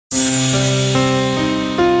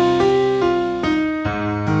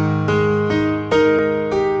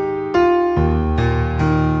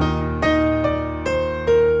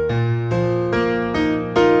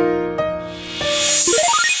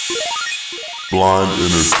Blind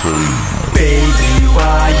Entertainment. Baby,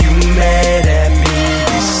 why you mad at me?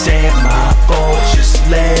 This ain't my fault, just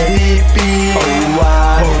let it be. Oh,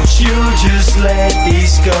 why won't you just let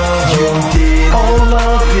this go? You did all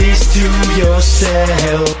of this to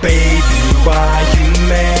yourself. Baby, why you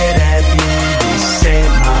mad at me? This ain't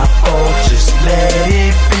my fault, just let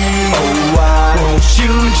it be. Oh, why won't you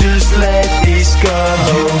just let this go?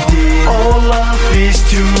 You did all of this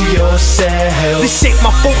to yourself. This ain't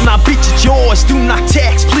my fault, now bitch, it's yours. Do not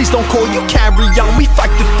text, please don't call, you carry on. We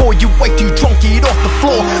fight before you way too drunk, get off the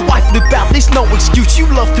floor. Wife flip out, there's no excuse. You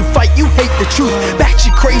love to fight, you hate the truth.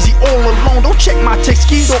 Batshit crazy all alone, don't check my text,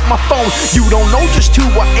 get off my phone. You don't know just who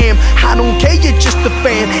I am, I don't care, you're just a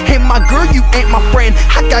fan. And my girl, you ain't my friend.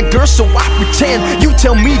 I got girls, so I pretend. You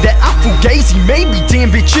tell me that I fugazi, maybe,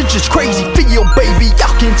 damn bitch, you're just crazy. FiO, baby,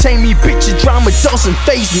 y'all can tame me, bitch, your drama doesn't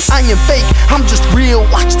faze me. I am fake, I'm just real,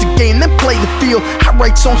 watch the game, then play the field. I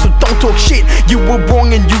write songs, so don't talk shit. You were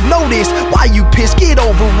wrong and you know this, why you pissed? Get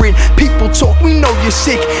over it. People talk, we know you're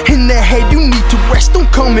sick. In the head, you need to rest, don't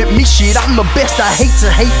come at me shit. I'm the best, I hate to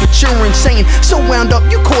hate, but you're insane. So wound up,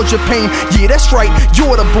 you caused your pain. Yeah, that's right,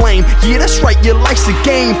 you're to blame. Yeah, that's right, your life's a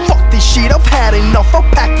game. Fuck this shit, I've had enough. I'll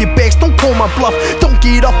pack your bags, don't call my bluff. Don't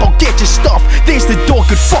get up, I'll get your stuff. There's the door,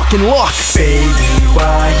 good fucking luck. Baby,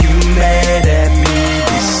 why you mad at me?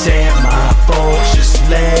 This ain't my fault, just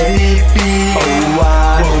let it be. Oh,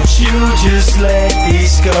 why won't you just let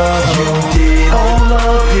this go? You did all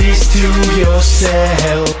of this to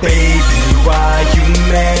yourself. Baby, why you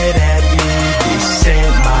mad at me? This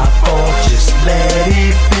ain't my fault, just let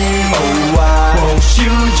it be. Oh, why won't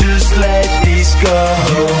you just let this go?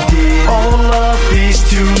 You did all of this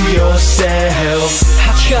to yourself.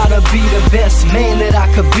 I try to be the best man that I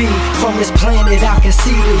could be. From this planet I can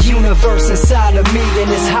see the universe inside of me. And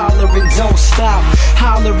it's hollering, don't stop.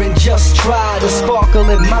 Hollering, just try. The sparkle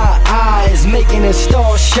in my eyes, making the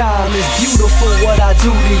stars shine. It's beautiful what I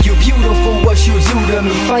do to you, beautiful what you do to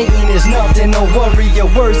me. Fighting is nothing, don't worry, your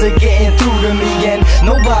words are getting through to me. And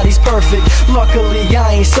nobody's perfect, luckily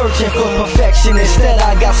I ain't searching for perfection. Instead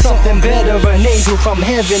I got something better, an angel from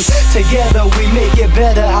heaven. Together we make it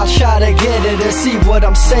better. I'll try to get it and see what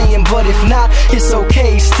I'm saying, but if not, it's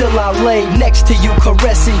okay. Still I lay next to you,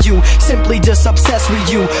 caressing you, simply just obsessed with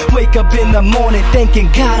you. Wake up in the morning thinking,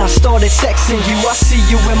 God, I started texting you. I see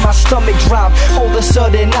you in my stomach drop, all of a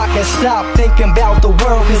sudden I can stop thinking about the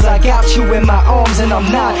world, cause I got you in my arms and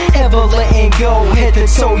I'm not ever letting go. Head to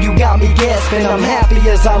toe, you got me gasping. I'm happy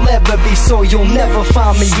as I'll ever be, so you'll never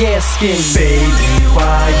find me asking. Baby,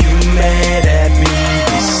 why you mad at me?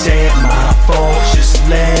 This ain't my fault, just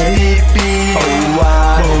let it be. Oh,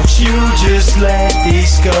 why won't you just let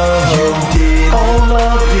this go? You did all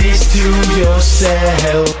of this to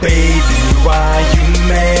yourself. Baby, why you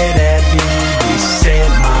mad at me? This ain't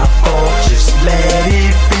my fault, just let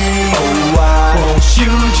it be. Oh, why won't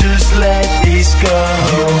you just let this go?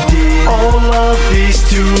 You did all of this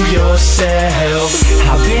to yourself.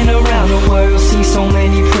 I've been around the world, seen so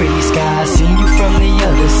many pretty skies, seen you from the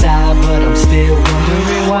other side, but I'm still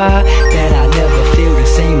wondering why that I never feel the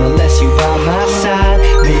same unless you by my side.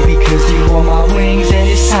 Maybe cause you are my wings and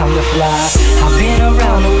it's time to fly. I've been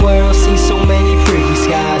around the world, seen so many pretty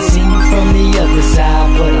skies, seen you from the other side,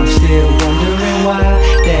 but I'm still wondering why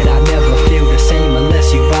that I never feel the same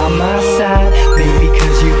unless you by my side. Maybe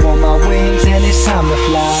cause you are my wings and it's time to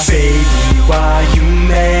fly. Baby, why you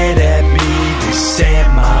mad at me? This ain't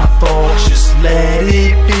my fault, just let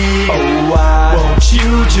it be. Oh, why won't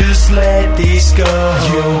you just let this go?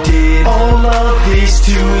 You did all of this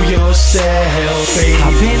to yourself. Baby,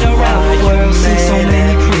 I've been around the world, seen so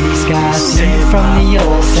many pretty skies, seen you from the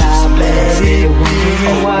other side, but I'm still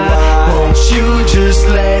wondering why won't you just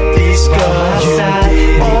let this go? You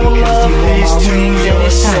did all of this to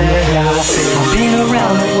yourself. I've been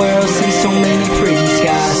around the world, seen so many pretty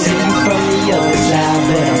skies, seen you from the other side,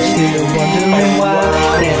 but I'm still wondering why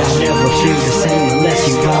that I never feel the same unless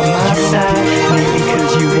you by my side. Maybe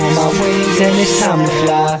cause you on my wings and it's time to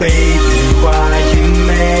fly. Baby, why you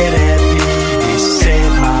mad at me? This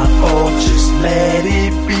ain't my fault, just let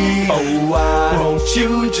it be. Oh, why won't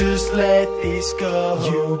you just let this go?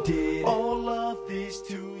 You did all of this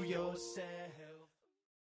to